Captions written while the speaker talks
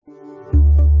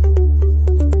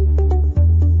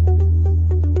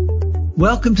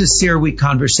Welcome to CERAWeek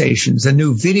Conversations, a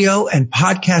new video and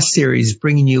podcast series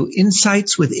bringing you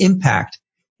insights with impact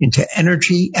into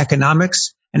energy,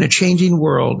 economics, and a changing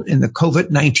world in the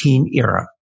COVID-19 era.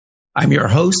 I'm your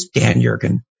host, Dan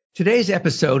Yergin. Today's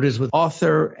episode is with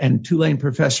author and Tulane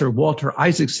professor Walter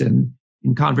Isaacson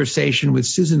in conversation with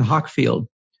Susan Hockfield,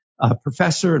 a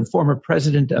professor and former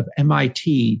president of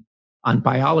MIT, on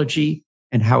biology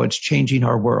and how it's changing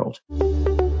our world.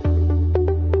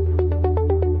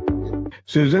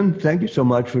 Susan, thank you so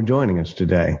much for joining us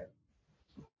today.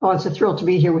 Oh, it's a thrill to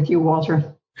be here with you,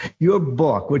 Walter. Your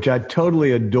book, which I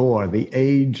totally adore, The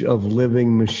Age of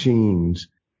Living Machines,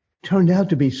 turned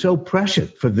out to be so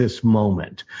prescient for this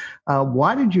moment.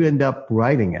 Why did you end up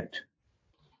writing it?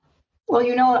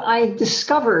 Well, I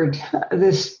discovered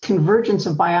this convergence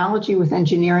of biology with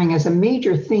engineering as a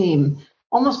major theme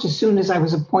almost as soon as I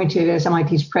was appointed as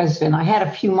MIT's president. I had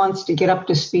a few months to get up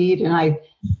to speed, and I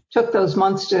took those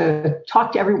months to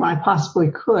talk to everyone I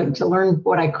possibly could to learn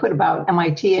what I could about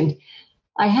MIT. And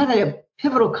I had a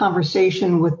pivotal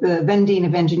conversation with the then Dean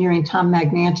of Engineering, Tom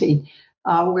Magnanti,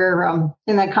 where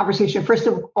in that conversation, first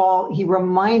of all, he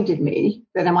reminded me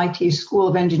that MIT's School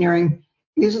of Engineering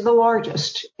is the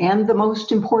largest and the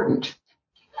most important.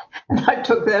 And I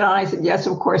took that on. I said, yes,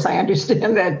 of course, I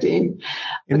understand that, Dean.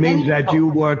 It means that you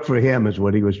work for him is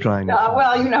what he was trying to say.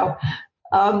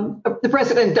 The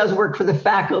president does work for the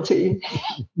faculty,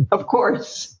 of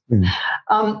course.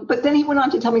 But then he went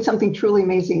on to tell me something truly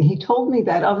amazing. He told me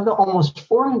that of the almost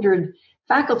 400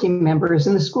 faculty members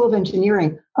in the School of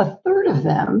Engineering, a third of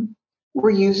them were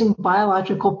using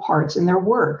biological parts in their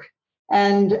work.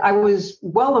 And I was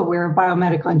well aware of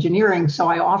biomedical engineering, so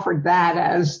I offered that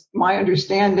as my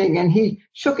understanding. And he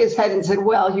shook his head and said,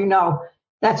 well,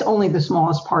 that's only the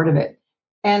smallest part of it.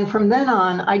 And from then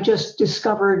on, I just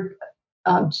discovered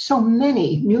so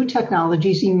many new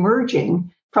technologies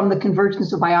emerging from the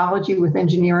convergence of biology with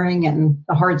engineering and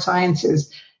the hard sciences.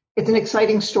 It's an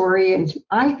exciting story, and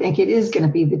I think it is going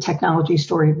to be the technology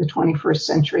story of the 21st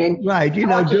century. And right.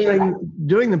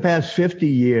 During the past 50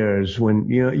 years, when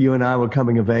you and I were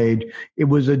coming of age, it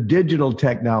was a digital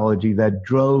technology that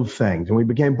drove things, and we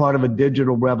became part of a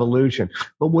digital revolution.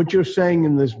 But what you're saying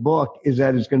in this book is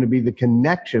that it's going to be the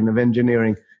connection of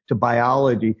engineering to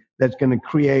biology that's going to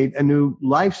create a new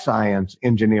life science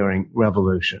engineering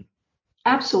revolution.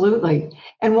 Absolutely.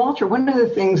 And Walter, one of the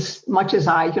things, much as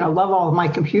I, love all of my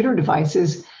computer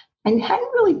devices, and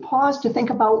hadn't really paused to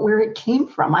think about where it came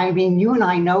from. I mean, you and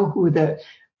I know who the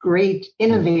great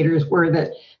innovators were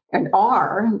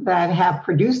that have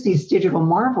produced these digital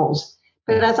marvels.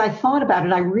 But as I thought about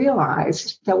it, I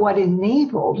realized that what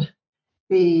enabled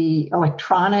the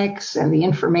electronics and the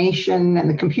information and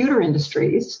the computer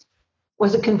industries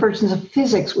was a convergence of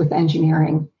physics with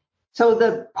engineering. So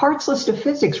the parts list of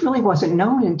physics really wasn't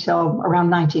known until around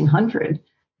 1900.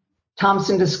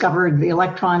 Thomson discovered the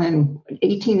electron in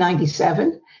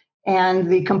 1897, and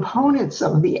the components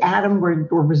of the atom were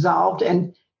resolved.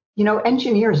 And,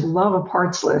 engineers love a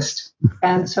parts list.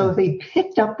 And so they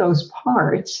picked up those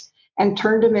parts and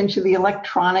turned them into the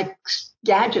electronics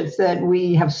gadgets that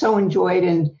we have so enjoyed.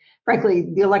 And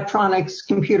frankly, the electronics,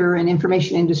 computer, and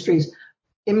information industries,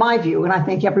 in my view, and I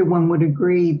think everyone would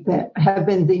agree, that have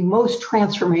been the most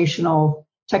transformational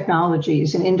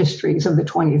technologies and industries of the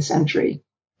 20th century.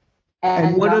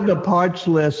 And what are the parts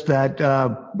lists that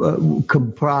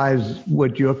comprise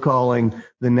what you're calling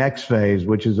the next phase,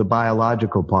 which is a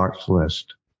biological parts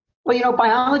list? Well,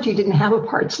 biology didn't have a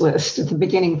parts list at the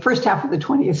beginning, first half of the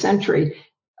 20th century.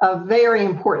 A very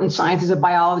important science. As a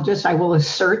biologist, I will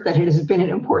assert that it has been an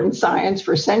important science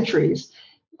for centuries.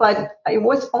 But it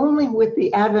was only with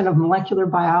the advent of molecular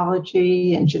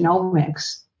biology and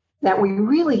genomics that we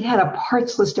really had a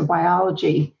parts list of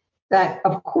biology that,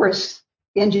 of course,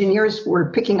 the engineers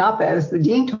were picking up, as the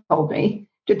dean told me,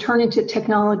 to turn into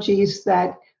technologies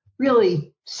that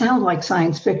really sound like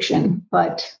science fiction,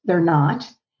 but they're not.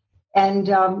 And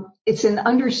it's an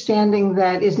understanding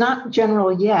that is not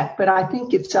general yet, but I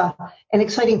think it's an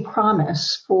exciting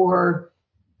promise for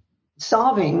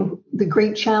solving the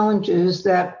great challenges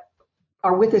that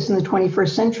are with us in the 21st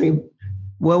century.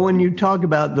 Well, when you talk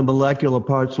about the molecular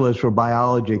parts list for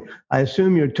biology, I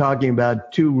assume you're talking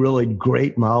about two really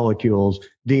great molecules,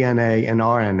 DNA and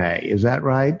RNA. Is that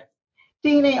right?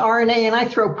 DNA, RNA, and I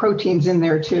throw proteins in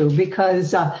there too,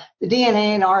 because the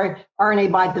DNA and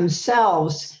RNA by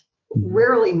themselves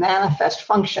rarely manifest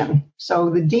function.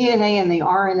 So the DNA and the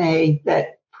RNA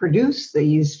that produce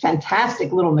these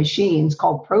fantastic little machines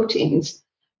called proteins,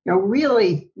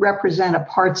 really represent a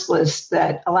parts list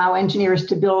that allow engineers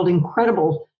to build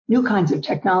incredible new kinds of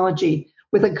technology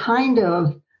with a kind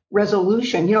of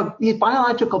resolution. These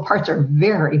biological parts are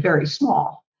very, very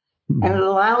small. And it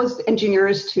allows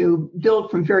engineers to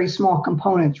build from very small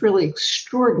components, really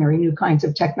extraordinary new kinds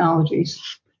of technologies.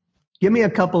 Give me a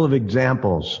couple of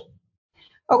examples.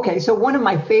 Okay, so one of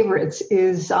my favorites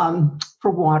is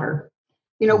for water.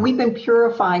 We've been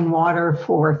purifying water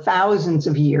for thousands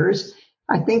of years.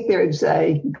 I think there's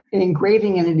an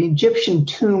engraving in an Egyptian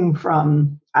tomb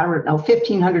from,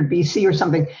 1500 BC or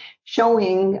something,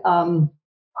 showing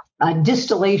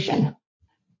distillation.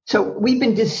 So we've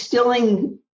been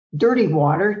distilling dirty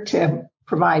water to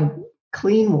provide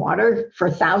clean water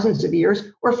for thousands of years,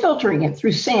 or filtering it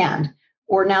through sand,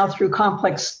 or now through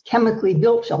complex chemically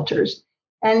built filters.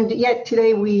 And yet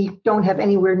today we don't have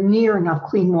anywhere near enough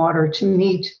clean water to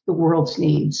meet the world's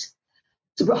needs.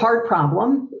 It's a hard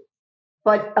problem,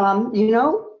 but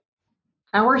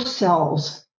our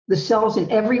cells, the cells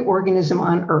in every organism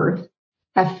on Earth,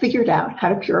 have figured out how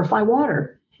to purify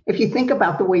water. If you think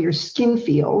about the way your skin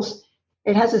feels,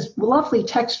 it has this lovely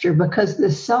texture because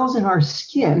the cells in our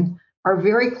skin are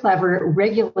very clever at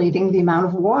regulating the amount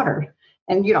of water.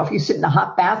 And, if you sit in a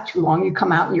hot bath too long, you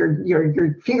come out and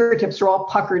your fingertips are all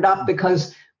puckered up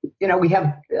because, we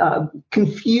have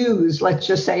confused, let's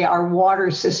just say, our water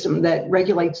system that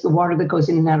regulates the water that goes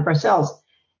in and out of our cells.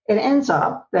 It ends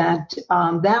up that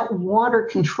that water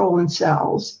control in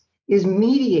cells is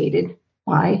mediated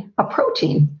by a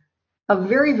protein, a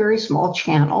very, very small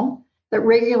channel that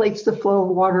regulates the flow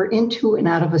of water into and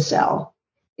out of a cell.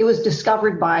 It was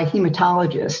discovered by a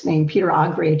hematologist named Peter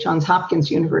Agre at Johns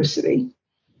Hopkins University.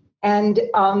 And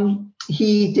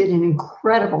he did an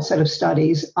incredible set of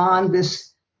studies on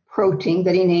this protein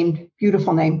that he named,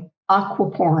 beautiful name,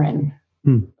 aquaporin,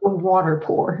 the water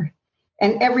pore.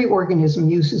 And every organism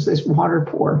uses this water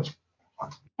pore.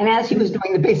 And as he was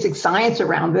doing the basic science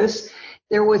around this,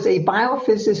 there was a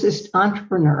biophysicist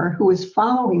entrepreneur who was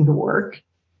following the work.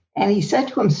 And he said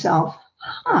to himself,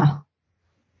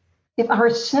 if our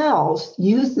cells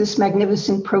use this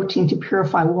magnificent protein to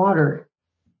purify water,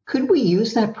 could we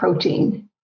use that protein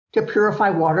to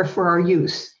purify water for our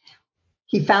use?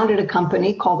 He founded a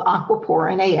company called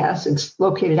Aquaporin AS. It's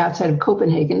located outside of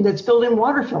Copenhagen that's building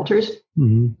water filters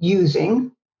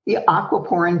using the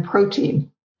aquaporin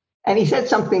protein. And he said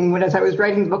something as I was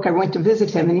writing the book, I went to visit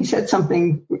him, and he said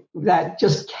something that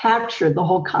just captured the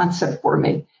whole concept for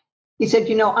me. He said,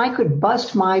 I could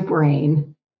bust my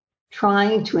brain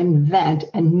trying to invent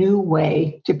a new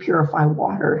way to purify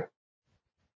water.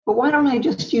 But why don't I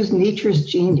just use nature's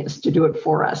genius to do it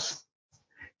for us?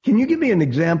 Can you give me an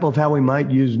example of how we might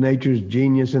use nature's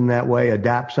genius in that way,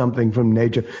 adapt something from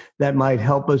nature that might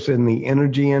help us in the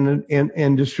energy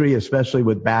industry, especially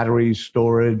with batteries,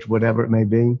 storage, whatever it may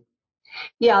be?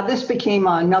 Yeah, this became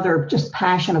another just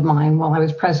passion of mine while I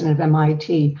was president of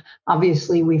MIT.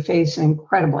 Obviously, we face an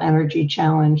incredible energy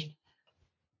challenge.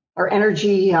 Our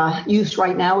energy use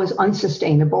right now is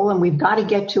unsustainable, and we've got to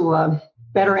get to a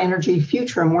better energy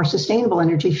future, a more sustainable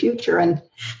energy future. And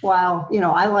while,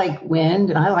 I like wind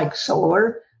and I like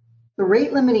solar, the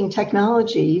rate limiting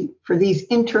technology for these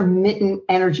intermittent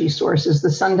energy sources, the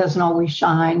sun doesn't always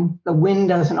shine, the wind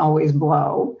doesn't always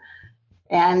blow.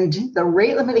 And the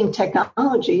rate limiting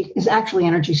technology is actually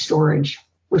energy storage,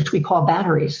 which we call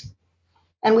batteries.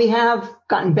 And we have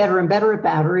gotten better and better at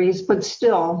batteries, but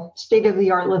still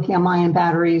state-of-the-art lithium-ion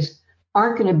batteries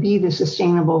aren't going to be the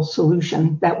sustainable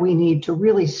solution that we need to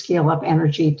really scale up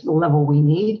energy to the level we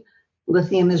need.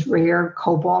 Lithium is rare,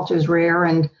 cobalt is rare,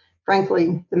 and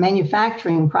frankly, the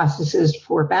manufacturing processes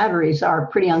for batteries are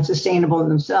pretty unsustainable in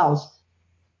themselves.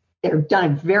 They're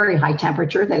done at very high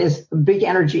temperature, that is a big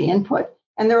energy input,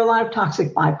 and there are a lot of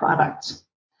toxic byproducts.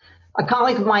 A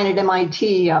colleague of mine at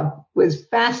MIT was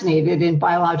fascinated in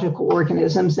biological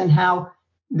organisms and how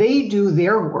they do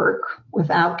their work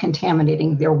without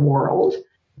contaminating their world.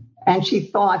 And she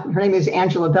thought, her name is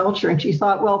Angela Belcher, and she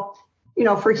thought, well,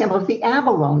 for example, if the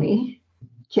abalone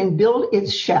can build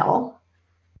its shell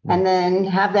and then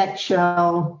have that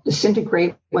shell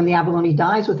disintegrate when the abalone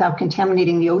dies without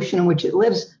contaminating the ocean in which it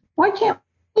lives, why can't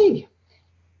we?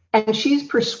 And she's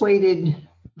persuaded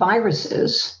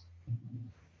viruses,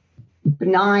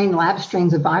 benign lab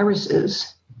strains of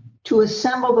viruses, to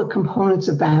assemble the components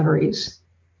of batteries.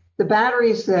 The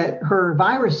batteries that her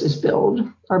viruses build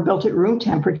are built at room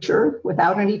temperature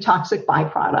without any toxic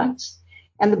byproducts.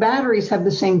 And the batteries have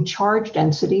the same charge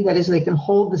density, that is, they can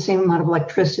hold the same amount of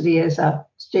electricity as a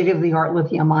state-of-the-art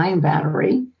lithium-ion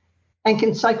battery, and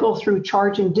can cycle through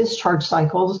charge and discharge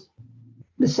cycles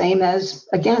the same as,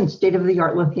 again,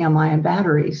 state-of-the-art lithium-ion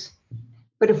batteries.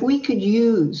 But if we could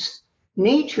use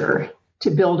nature to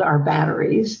build our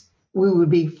batteries, we would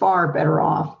be far better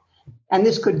off. And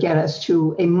this could get us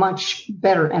to a much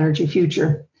better energy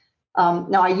future.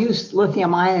 Now, I used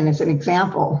lithium ion as an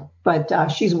example,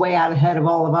 but she's way out ahead of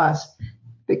all of us,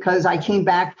 because I came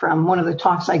back from one of the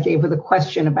talks I gave with a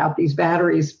question about these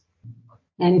batteries.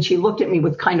 And she looked at me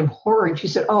with kind of horror and she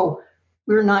said, "Oh,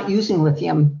 we're not using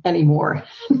lithium anymore."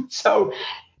 So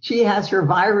she has her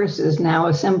viruses now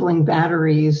assembling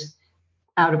batteries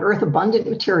out of earth abundant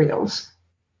materials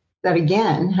that,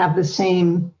 again, have the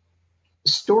same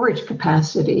storage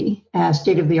capacity as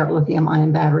state-of-the-art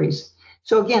lithium-ion batteries.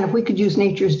 So again, if we could use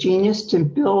nature's genius to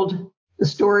build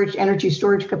the energy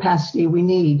storage capacity we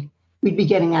need, we'd be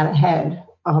getting out ahead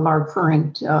of our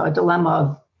current dilemma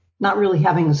of not really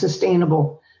having a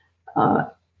sustainable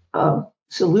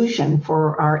solution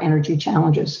for our energy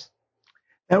challenges.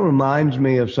 That reminds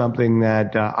me of something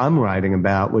that I'm writing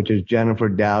about, which is Jennifer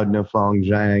Doudna, Fong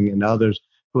Zhang, and others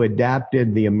who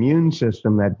adapted the immune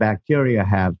system that bacteria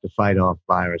have to fight off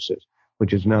viruses,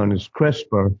 which is known as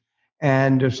CRISPR.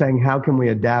 And they're saying, how can we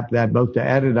adapt that both to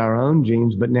edit our own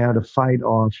genes, but now to fight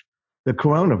off the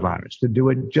coronavirus, to do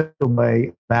it just the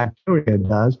way bacteria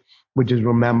does, which is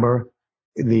remember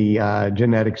the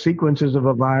genetic sequences of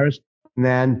a virus and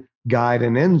then guide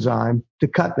an enzyme to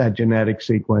cut that genetic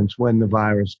sequence when the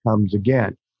virus comes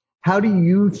again. How do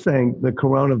you think the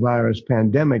coronavirus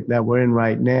pandemic that we're in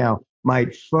right now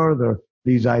might further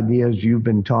these ideas you've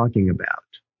been talking about?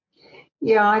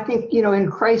 Yeah, I think, in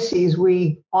crises,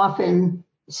 we often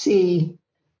see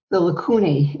the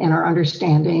lacunae in our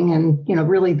understanding and,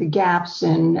 really the gaps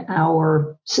in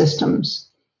our systems.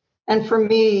 And for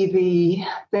me, the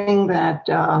thing that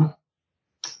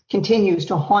continues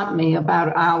to haunt me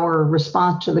about our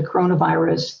response to the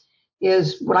coronavirus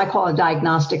is what I call a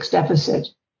diagnostics deficit.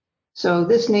 So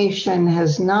this nation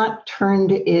has not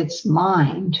turned its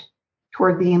mind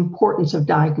toward the importance of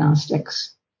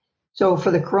diagnostics. So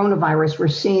for the coronavirus, we're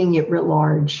seeing it writ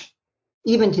large.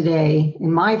 Even today,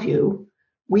 in my view,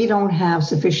 we don't have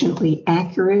sufficiently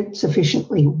accurate,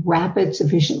 sufficiently rapid,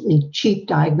 sufficiently cheap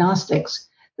diagnostics.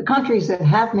 The countries that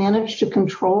have managed to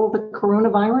control the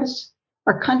coronavirus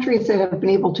are countries that have been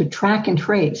able to track and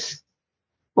trace.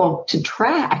 Well, to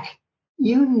track,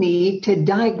 you need to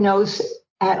diagnose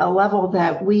at a level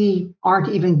that we aren't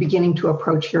even beginning to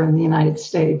approach here in the United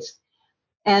States.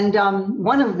 And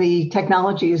one of the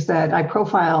technologies that I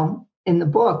profile in the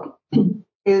book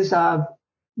is a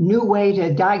new way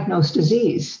to diagnose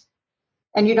disease.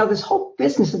 And, this whole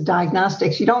business of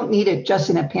diagnostics, you don't need it just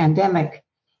in a pandemic.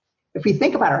 If we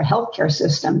think about our healthcare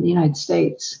system in the United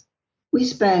States, we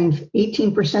spend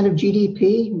 18% of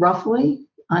GDP roughly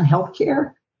on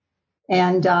healthcare.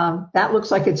 And that looks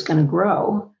like it's going to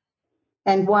grow.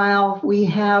 And while we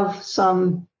have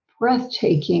some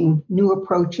breathtaking new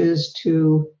approaches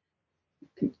to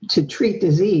treat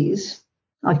disease,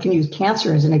 I can use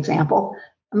cancer as an example.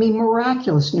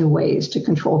 Miraculous new ways to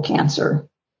control cancer.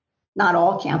 Not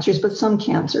all cancers, but some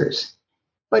cancers.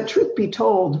 But truth be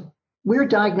told, we're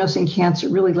diagnosing cancer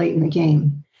really late in the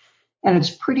game. And it's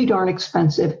pretty darn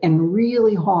expensive and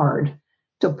really hard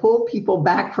to pull people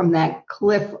back from that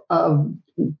cliff of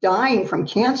dying from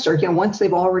cancer, once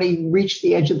they've already reached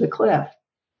the edge of the cliff.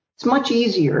 It's much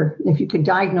easier if you could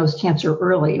diagnose cancer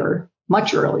earlier,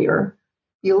 much earlier.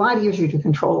 It'd be a lot easier to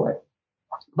control it.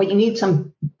 But you need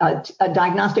a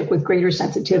diagnostic with greater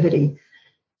sensitivity.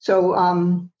 So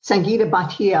Sangeeta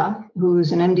Bhatia,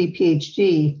 who's an MD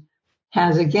PhD,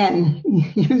 has again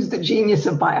used the genius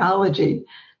of biology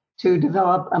to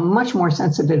develop a much more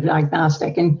sensitive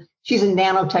diagnostic. And she's a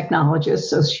nanotechnologist,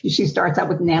 so she starts out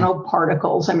with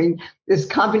nanoparticles. This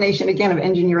combination, again, of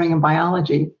engineering and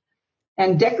biology,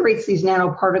 and decorates these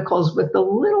nanoparticles with a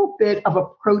little bit of a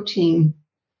protein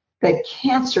that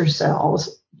cancer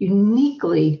cells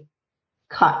uniquely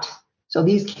cut. So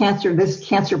this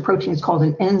cancer protein is called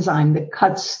an enzyme that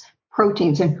cuts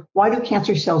proteins. And why do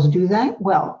cancer cells do that?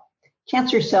 Well,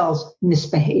 cancer cells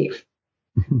misbehave.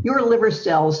 Your liver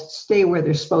cells stay where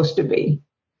they're supposed to be.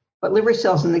 But liver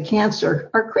cells in the cancer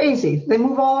are crazy. They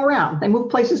move all around. They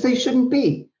move places they shouldn't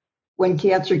be. When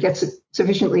cancer gets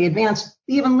sufficiently advanced,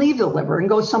 they even leave the liver and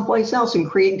go someplace else and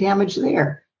create damage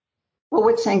there. Well,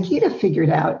 what Sangeeta figured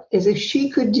out is if she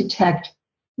could detect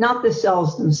not the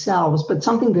cells themselves, but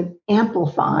something that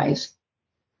amplifies,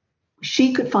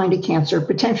 she could find a cancer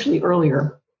potentially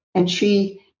earlier. And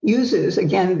she uses,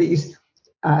 again, these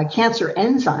cancer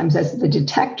enzymes as the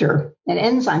detector, and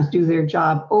enzymes do their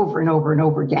job over and over and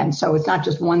over again. So it's not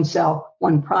just one cell,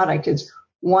 one product. It's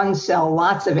one cell,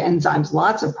 lots of enzymes,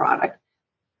 lots of product.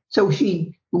 So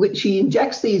she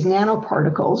injects these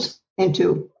nanoparticles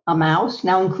into a mouse,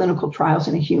 now in clinical trials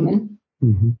in a human,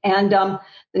 Mm-hmm. And the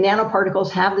nanoparticles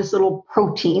have this little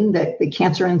protein that the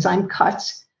cancer enzyme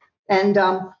cuts. And,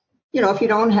 if you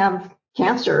don't have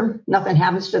cancer, nothing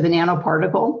happens to the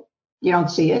nanoparticle. You don't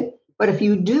see it. But if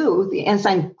you do, the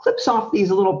enzyme clips off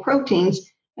these little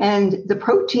proteins, and the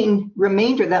protein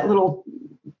remainder, that little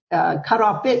cut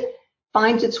off bit,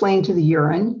 finds its way into the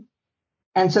urine.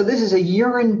 And so this is a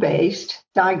urine-based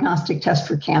diagnostic test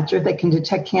for cancer that can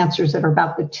detect cancers that are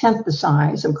about the 10th the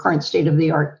size of current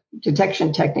state-of-the-art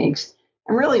detection techniques,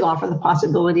 and really offer the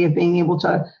possibility of being able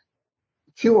to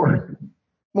cure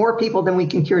more people than we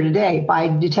can cure today by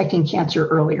detecting cancer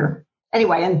earlier.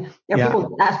 Anyway, and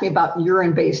people ask me about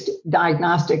urine-based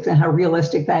diagnostics and how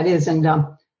realistic that is. And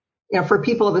for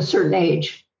people of a certain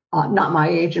age, not my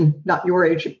age and not your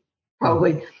age,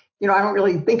 probably, I don't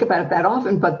really think about it that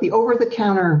often, but the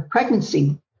over-the-counter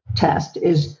pregnancy test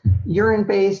is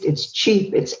urine-based, it's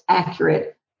cheap, it's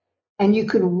accurate, and you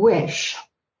could wish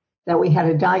that we had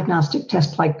a diagnostic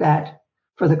test like that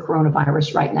for the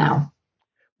coronavirus right now.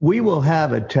 We will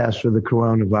have a test for the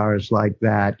coronavirus like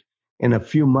that in a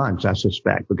few months, I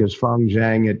suspect, because Feng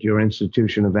Zhang at your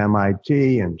institution of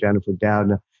MIT and Jennifer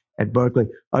Doudna at Berkeley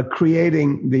are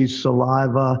creating these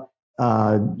saliva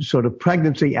sort of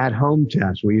pregnancy at-home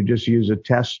tests where you just use a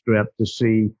test strip to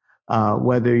see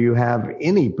whether you have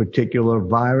any particular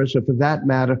virus or, for that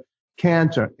matter,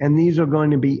 cancer. And these are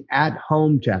going to be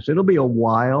at-home tests. It'll be a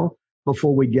while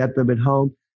before we get them at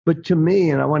home. But to me,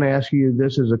 and I want to ask you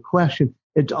this as a question,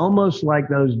 it's almost like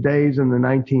those days in the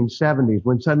 1970s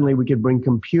when suddenly we could bring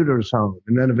computers home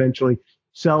and then eventually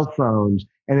cell phones,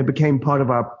 and it became part of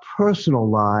our personal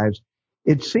lives.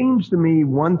 It seems to me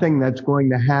one thing that's going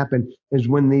to happen is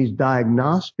when these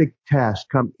diagnostic tests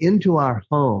come into our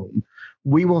home,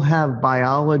 we will have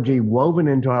biology woven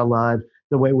into our lives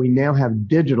the way we now have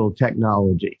digital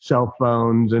technology, cell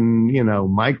phones and,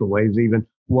 microwaves even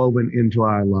woven into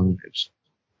our lives.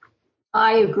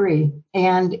 I agree.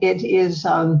 And it is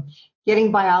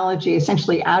getting biology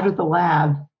essentially out of the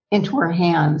lab into our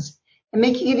hands and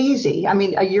making it easy. I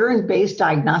mean, a urine-based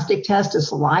diagnostic test, a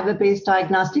saliva-based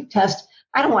diagnostic test,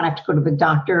 I don't want to have to go to the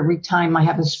doctor every time I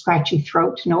have a scratchy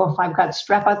throat to know if I've got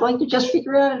strep. I'd like to just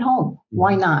figure it out at home.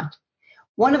 Why not?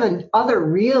 One of the other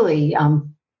really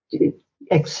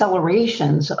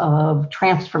accelerations of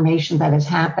transformation that has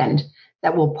happened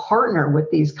that will partner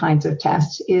with these kinds of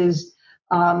tests is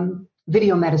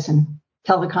video medicine,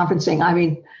 teleconferencing. I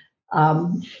mean,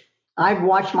 I've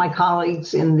watched my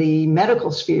colleagues in the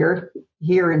medical sphere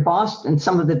here in Boston,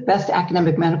 some of the best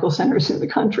academic medical centers in the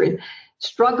country,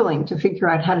 struggling to figure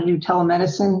out how to do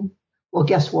telemedicine. Well,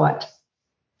 guess what?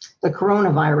 The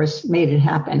coronavirus made it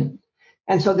happen.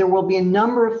 And so there will be a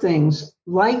number of things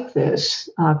like this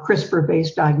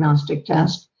CRISPR-based diagnostic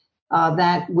test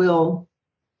that will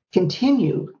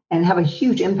continue and have a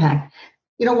huge impact.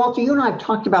 Walter, you and I have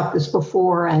talked about this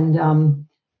before, and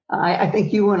I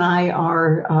think you and I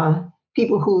are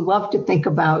people who love to think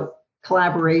about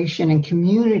collaboration and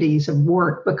communities of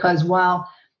work, because while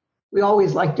we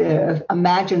always like to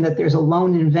imagine that there's a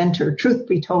lone inventor, truth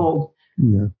be told,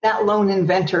 that lone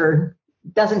inventor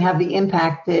doesn't have the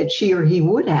impact that she or he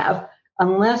would have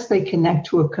unless they connect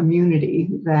to a community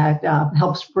that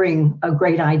helps bring a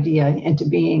great idea into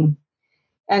being.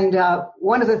 And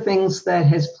one of the things that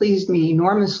has pleased me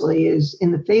enormously is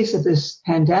in the face of this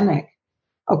pandemic,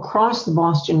 across the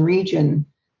Boston region,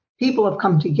 people have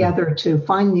come together to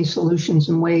find these solutions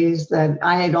in ways that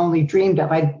I had only dreamed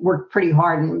of. I'd worked pretty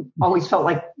hard and always felt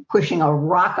like pushing a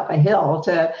rock up a hill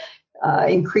to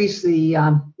increase the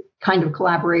kind of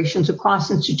collaborations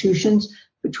across institutions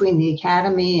between the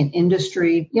academy and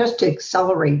industry, just to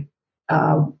accelerate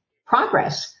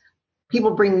progress.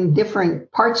 People bring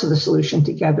different parts of the solution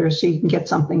together so you can get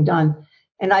something done.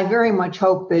 And I very much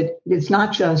hope that it's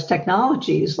not just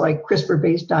technologies like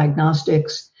CRISPR-based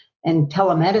diagnostics and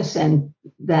telemedicine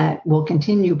that will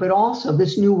continue, but also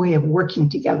this new way of working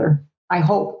together, I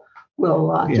hope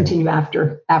will continue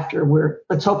after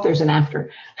let's hope there's an after.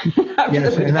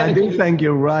 Yes, and I do think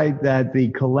you're right that the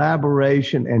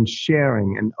collaboration and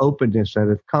sharing and openness that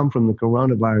have come from the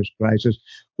coronavirus crisis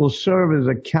will serve as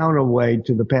a counterweight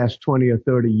to the past 20 or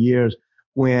 30 years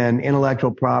when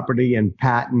intellectual property and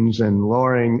patents and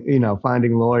lawyering,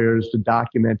 finding lawyers to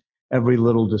document every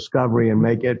little discovery and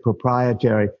make it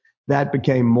proprietary, that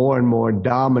became more and more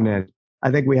dominant.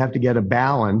 I think we have to get a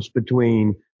balance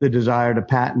between the desire to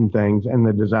patent things and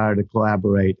the desire to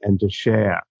collaborate and to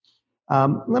share.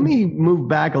 Let me move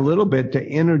back a little bit to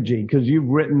energy, because you've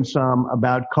written some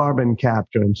about carbon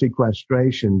capture and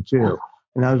sequestration too.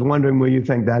 And I was wondering where you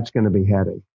think that's going to be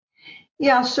heading.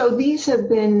 Yeah, so these have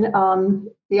been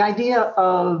the idea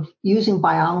of using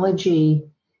biology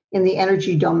in the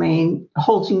energy domain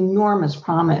holds enormous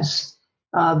promise.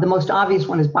 The most obvious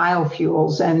one is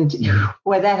biofuels, and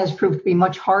boy, that has proved to be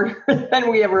much harder than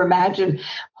we ever imagined.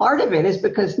 Part of it is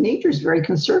because nature is very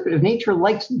conservative. Nature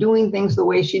likes doing things the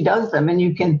way she does them, and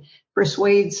you can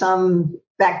persuade some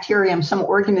bacterium, some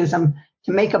organism,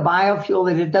 to make a biofuel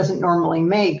that it doesn't normally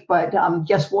make. But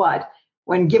guess what?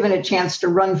 When given a chance to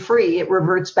run free, it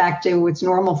reverts back to its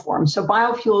normal form. So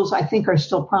biofuels, I think, are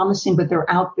still promising, but they're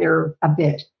out there a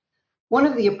bit. One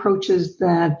of the approaches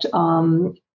that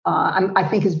I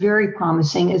think is very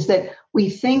promising is that we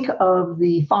think of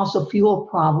the fossil fuel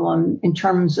problem in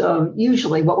terms of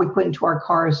usually what we put into our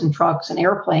cars and trucks and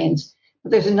airplanes.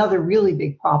 But there's another really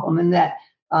big problem in that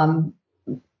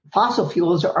fossil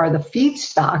fuels are the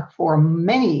feedstock for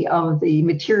many of the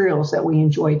materials that we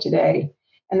enjoy today.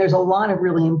 And there's a lot of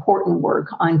really important work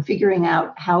on figuring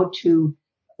out how to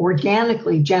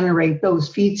organically generate those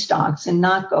feedstocks and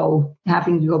not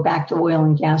having to go back to oil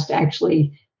and gas to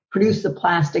actually produce the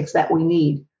plastics that we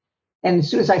need. And as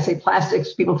soon as I say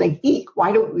plastics, people think, eek,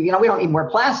 why don't we don't need more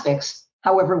plastics.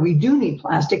 However, we do need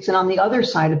plastics. And on the other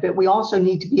side of it, we also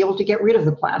need to be able to get rid of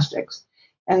the plastics.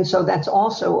 And so that's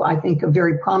also, I think, a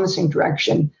very promising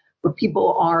direction where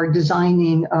people are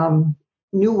designing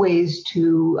new ways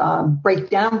to break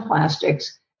down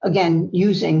plastics, again,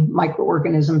 using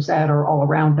microorganisms that are all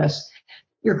around us.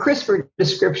 Your CRISPR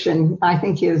description, I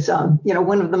think, is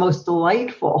one of the most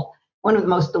delightful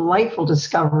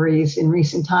discoveries in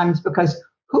recent times, because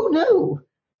who knew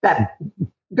that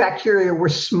bacteria were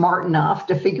smart enough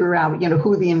to figure out,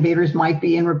 who the invaders might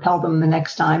be and repel them the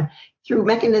next time through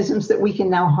mechanisms that we can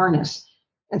now harness.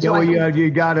 And so you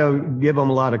got to give them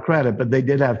a lot of credit, but they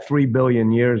did have 3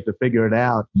 billion years to figure it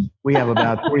out. We have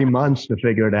about 3 months to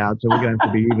figure it out, so we're going to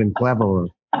have to be even cleverer.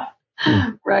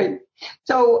 Right.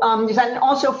 So, and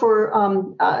also for,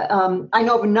 I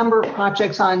know of a number of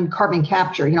projects on carbon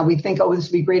capture. We think, this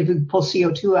would be great if we could pull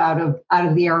CO2 out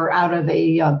of the air, out of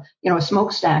a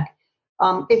smokestack.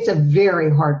 It's a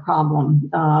very hard problem.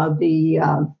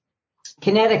 The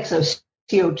kinetics of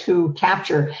CO2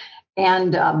 capture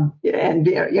and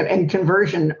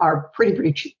conversion are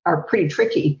pretty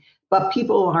tricky. But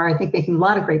people are, I think, making a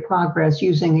lot of great progress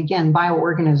using, again,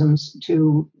 bioorganisms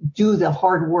to do the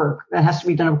hard work. That has to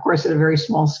be done, of course, at a very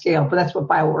small scale, but that's what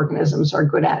bioorganisms are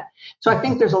good at. So I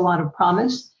think there's a lot of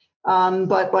promise.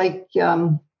 But like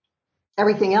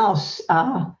everything else,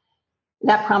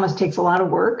 that promise takes a lot of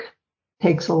work,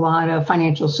 takes a lot of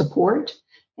financial support,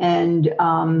 and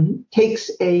takes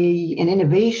an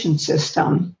innovation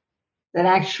system that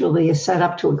actually is set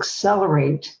up to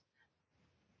accelerate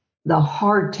the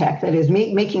hard tech, that is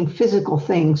making physical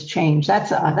things change.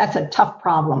 That's a tough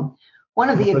problem.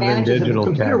 One of the advantages of the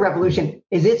computer revolution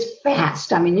is it's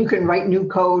fast. I mean, you can write new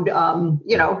code,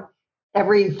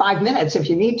 every 5 minutes if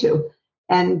you need to,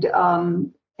 and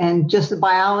just the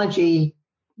biology,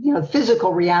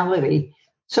 physical reality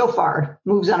so far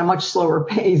moves on a much slower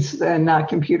pace than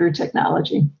computer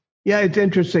technology. Yeah, it's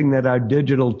interesting that our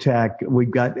digital tech,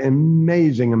 we've got an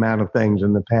amazing amount of things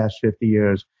in the past 50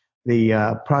 years.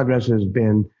 The progress has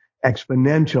been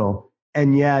exponential.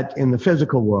 And yet in the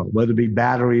physical world, whether it be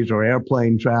batteries or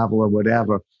airplane travel or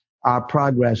whatever, our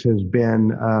progress has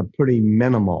been pretty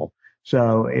minimal.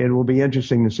 So it will be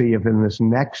interesting to see if in this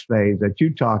next phase that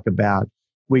you talk about,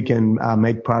 we can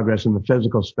make progress in the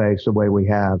physical space the way we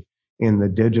have in the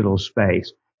digital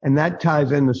space. And that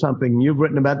ties into something you've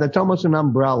written about that's almost an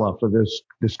umbrella for this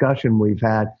discussion we've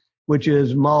had, which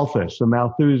is Malthus, the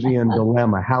Malthusian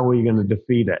dilemma. How are we going to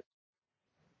defeat it?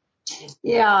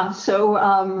 Yeah. So,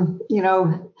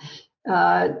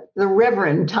 the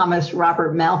Reverend Thomas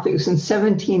Robert Malthus in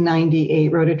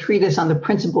 1798 wrote a treatise on the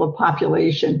principle of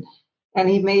population. And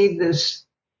he made this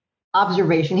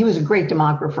observation. He was a great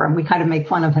demographer, and we kind of make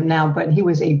fun of him now, but he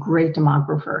was a great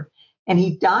demographer. And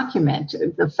he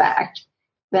documented the fact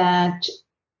that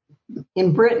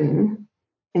in Britain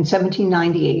in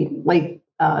 1798, late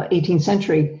 18th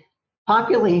century,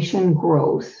 population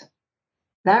growth,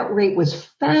 that rate was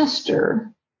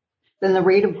faster than the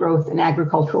rate of growth in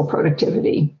agricultural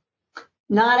productivity.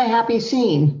 Not a happy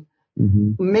scene.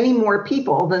 Mm-hmm. Many more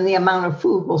people than the amount of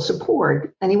food will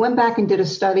support. And he went back and did a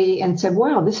study and said,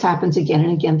 wow, this happens again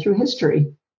and again through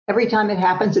history. Every time it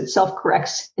happens, it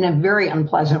self-corrects in a very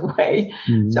unpleasant way.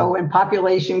 Mm-hmm. So when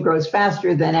population grows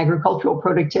faster than agricultural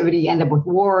productivity, you end up with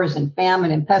wars and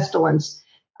famine and pestilence.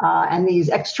 And these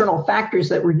external factors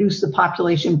that reduce the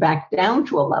population back down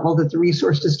to a level that the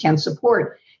resources can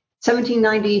support.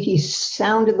 1798, he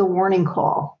sounded the warning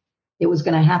call. It was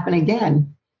going to happen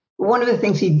again. One of the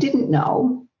things he didn't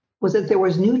know was that there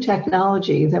was new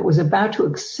technology that was about to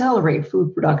accelerate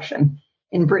food production.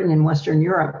 in Britain and Western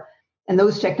Europe. And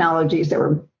those technologies, there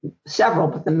were several,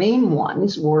 but the main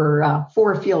ones were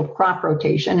 4-field crop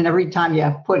rotation. And every time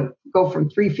you go from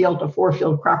 3-field to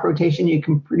 4-field crop rotation, you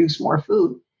can produce more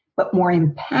food. But more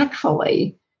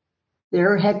impactfully,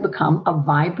 there had become a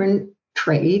vibrant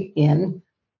trade in,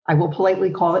 I will politely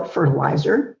call it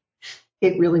fertilizer.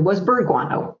 It really was bird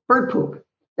guano, bird poop,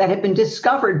 that had been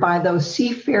discovered by those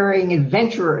seafaring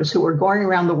adventurers who were going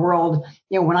around the world.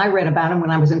 When I read about them when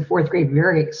I was in 4th grade,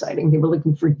 very exciting. They were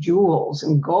looking for jewels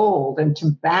and gold and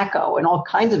tobacco and all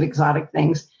kinds of exotic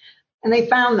things. And they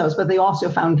found those, but they also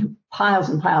found piles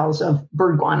and piles of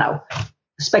bird guano,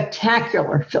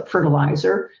 spectacular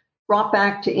fertilizer, brought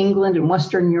back to England and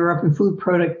Western Europe, and food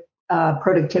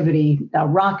productivity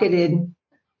rocketed.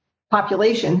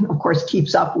 Population, of course,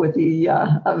 keeps up with the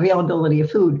availability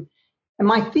of food. And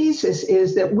my thesis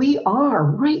is that we are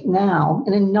right now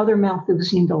in another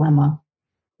Malthusian dilemma.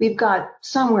 We've got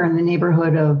somewhere in the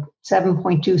neighborhood of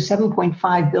 7.2,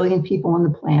 7.5 billion people on the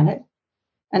planet.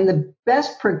 And the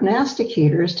best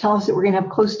prognosticators tell us that we're going to have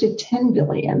close to 10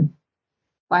 billion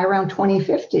by around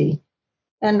 2050.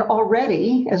 And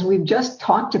already, as we've just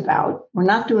talked about, we're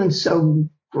not doing so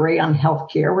great on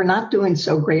healthcare. We're not doing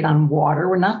so great on water.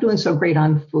 We're not doing so great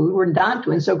on food. We're not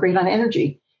doing so great on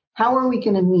energy. How are we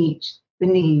going to meet the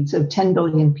needs of 10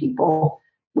 billion people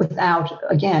without,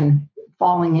 again,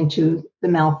 falling into the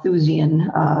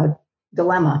Malthusian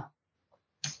dilemma?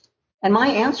 And my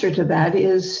answer to that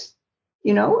is,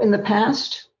 in the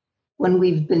past, when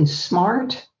we've been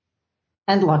smart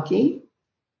and lucky,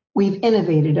 we've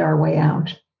innovated our way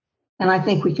out. And I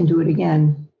think we can do it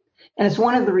again. And it's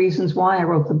one of the reasons why I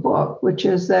wrote the book, which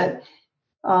is that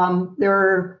there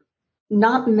are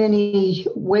not many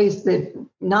ways that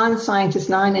non-scientists,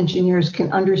 non-engineers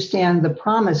can understand the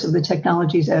promise of the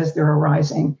technologies as they're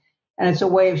arising. And it's a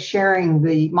way of sharing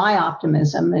my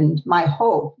optimism and my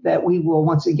hope that we will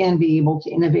once again be able to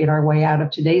innovate our way out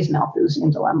of today's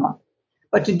Malthusian dilemma.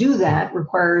 But to do that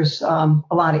requires a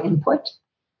lot of input.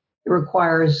 It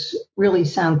requires really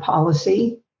sound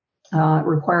policy. It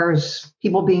requires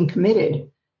people being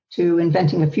committed to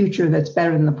inventing a future that's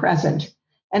better than the present.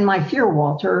 And my fear,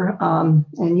 Walter,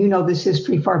 and you know this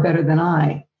history far better than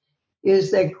I,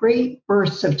 is that great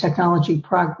bursts of technology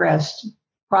progress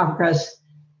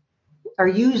are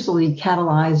usually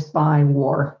catalyzed by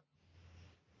war.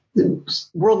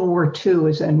 World War II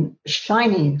is a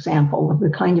shining example of the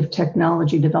kind of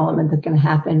technology development that can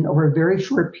happen over a very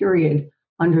short period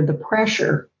under the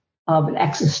pressure of an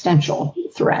existential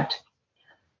threat.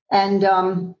 And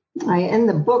I end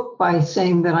the book by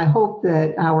saying that I hope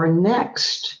that our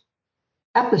next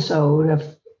episode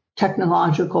of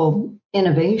technological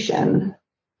innovation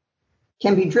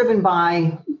can be driven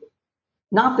by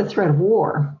not the threat of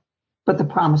war, but the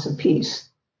promise of peace.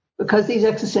 Because these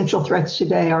existential threats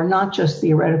today are not just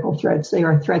theoretical threats, they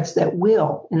are threats that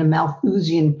will, in a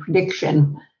Malthusian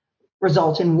prediction,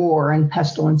 result in war and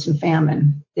pestilence and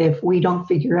famine if we don't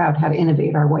figure out how to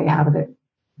innovate our way out of it.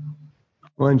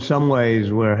 Well, in some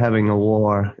ways, we're having a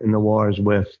war, and the war is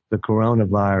with the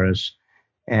coronavirus,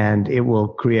 and it will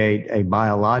create a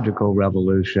biological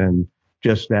revolution,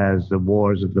 just as the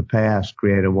wars of the past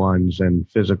created ones in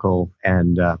physical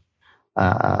and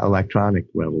electronic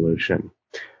revolution.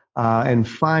 And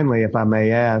finally, if I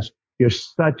may ask, you're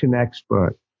such an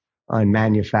expert on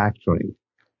manufacturing.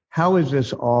 How is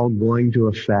this all going to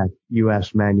affect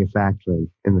U.S.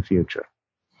 manufacturing in the future?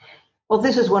 Well,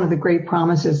 this is one of the great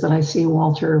promises that I see,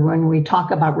 Walter. When we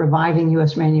talk about reviving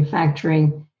U.S.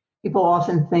 manufacturing, people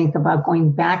often think about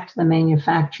going back to the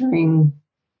manufacturing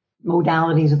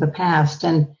modalities of the past,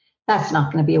 and that's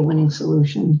not going to be a winning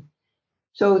solution.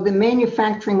 So the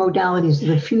manufacturing modalities of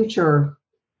the future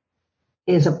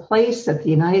is a place that the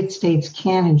United States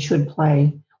can and should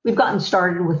play. We've gotten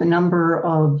started with a number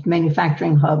of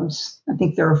manufacturing hubs. I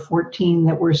think there are 14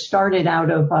 that were started out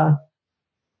of a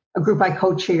group I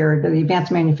co-chaired, the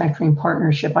Advanced Manufacturing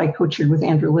Partnership. I co-chaired with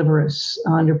Andrew Liveris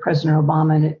under President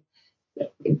Obama, and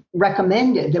it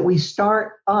recommended that we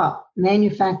start up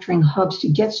manufacturing hubs to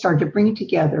get started, to bring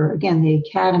together, again, the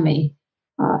academy,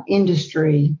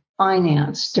 industry,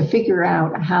 finance, to figure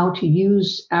out how to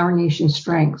use our nation's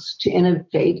strengths to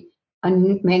innovate a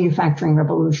manufacturing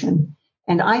revolution.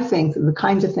 And I think that the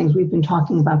kinds of things we've been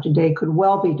talking about today could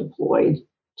well be deployed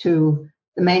to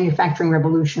the manufacturing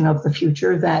revolution of the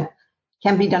future that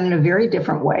can be done in a very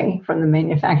different way from the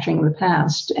manufacturing of the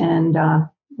past. And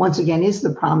once again, is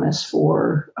the promise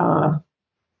for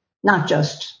not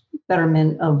just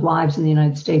betterment of lives in the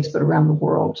United States, but around the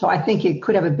world. So I think it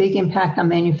could have a big impact on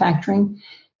manufacturing.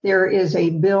 There is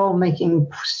a bill making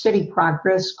steady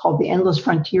progress called the Endless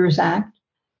Frontiers Act.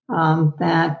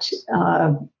 that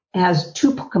has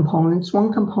two components.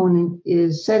 One component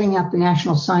is setting up the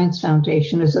National Science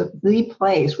Foundation as the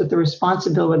place with the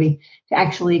responsibility to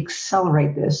actually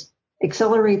accelerate this,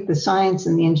 accelerate the science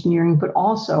and the engineering, but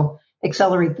also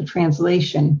accelerate the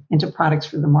translation into products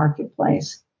for the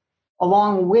marketplace.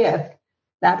 Along with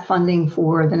that funding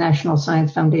for the National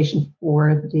Science Foundation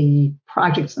for the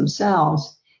projects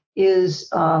themselves is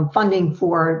funding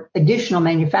for additional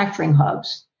manufacturing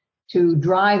hubs to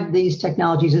drive these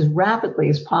technologies as rapidly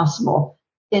as possible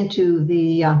into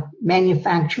the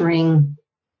manufacturing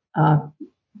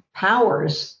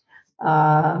powers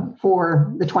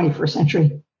for the 21st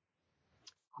century.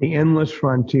 The Endless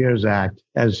Frontiers Act,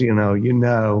 as you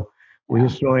know, we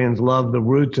historians love the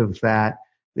roots of that.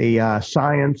 The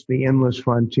Science, the Endless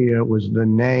Frontier was the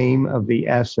name of the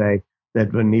essay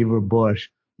that Vannevar Bush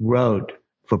wrote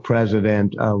for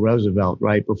President Roosevelt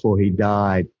right before he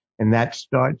died. And that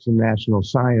starts the National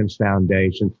Science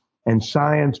Foundation. And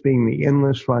science being the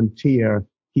endless frontier,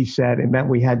 he said it meant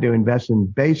we had to invest in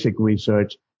basic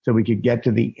research so we could get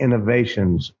to the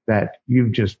innovations that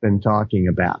you've just been talking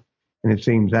about. And it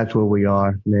seems that's where we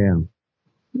are now.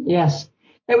 Yes.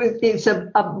 It's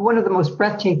one of the most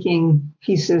breathtaking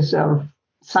pieces of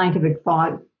scientific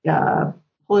thought,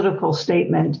 political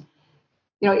statement.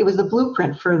 It was the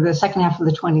blueprint for the second half of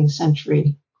the 20th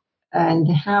century. And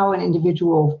how an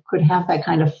individual could have that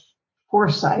kind of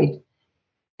foresight.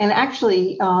 And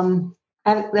actually,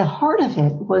 at the heart of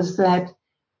it was that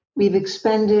we've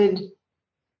expended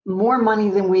more money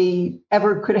than we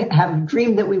ever could have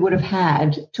dreamed that we would have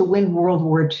had to win World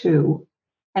War II.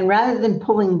 And rather than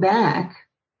pulling back,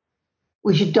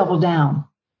 we should double down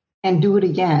and do it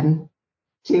again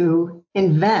to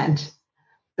invent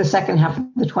the second half of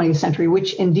the 20th century,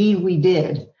 which indeed we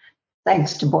did,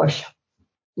 thanks to Bush.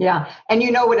 Yeah. And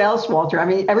you know what else, Walter? I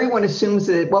mean, everyone assumes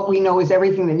that what we know is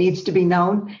everything that needs to be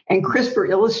known. And CRISPR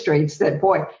illustrates that,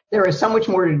 boy, there is so much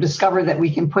more to discover that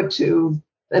we can put to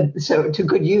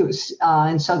good use.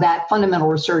 And so that fundamental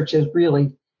research is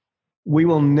really. We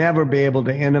will never be able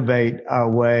to innovate our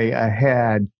way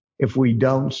ahead if we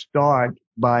don't start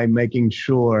by making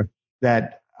sure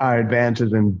that our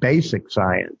advances in basic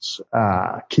science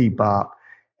keep up.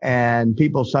 And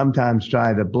people sometimes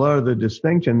try to blur the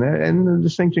distinction, and the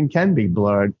distinction can be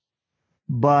blurred.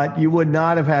 But you would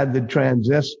not have had the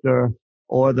transistor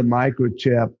or the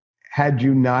microchip had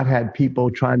you not had people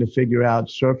trying to figure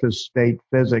out surface state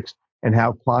physics and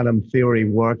how quantum theory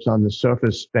works on the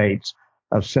surface states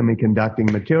of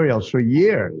semiconducting materials for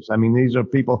years. I mean, these are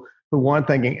people who weren't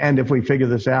thinking, and if we figure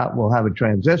this out, we'll have a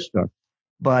transistor.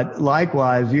 But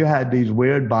likewise, you had these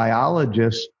weird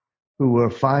biologists who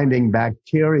were finding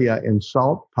bacteria in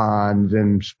salt ponds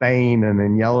in Spain and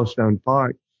in Yellowstone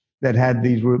Park that had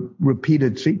these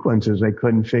repeated sequences they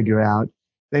couldn't figure out.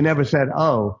 They never said,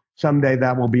 oh, someday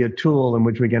that will be a tool in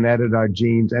which we can edit our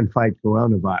genes and fight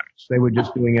coronavirus. They were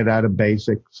just doing it out of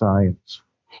basic science.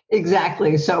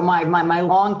 Exactly. So my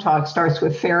long talk starts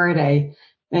with Faraday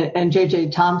and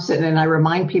J.J. Thomson, and I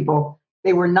remind people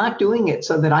they were not doing it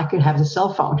so that I could have a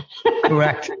cell phone.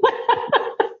 Correct.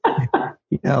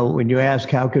 When you ask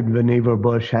how could Vannevar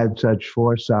Bush had such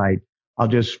foresight, I'll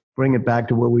just bring it back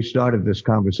to where we started this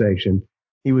conversation.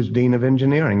 He was Dean of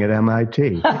Engineering at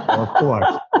MIT, of course.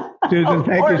 Susan,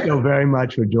 thank you so very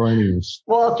much for joining us.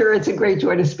 Walter, it's a great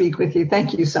joy to speak with you.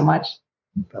 Thank you so much.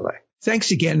 Bye-bye.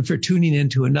 Thanks again for tuning in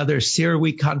to another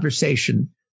CERAWeek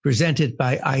conversation presented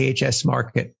by IHS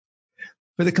Markit.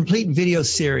 For the complete video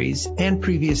series and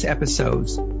previous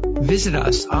episodes, visit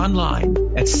us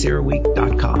online at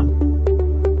CERAWeek.com.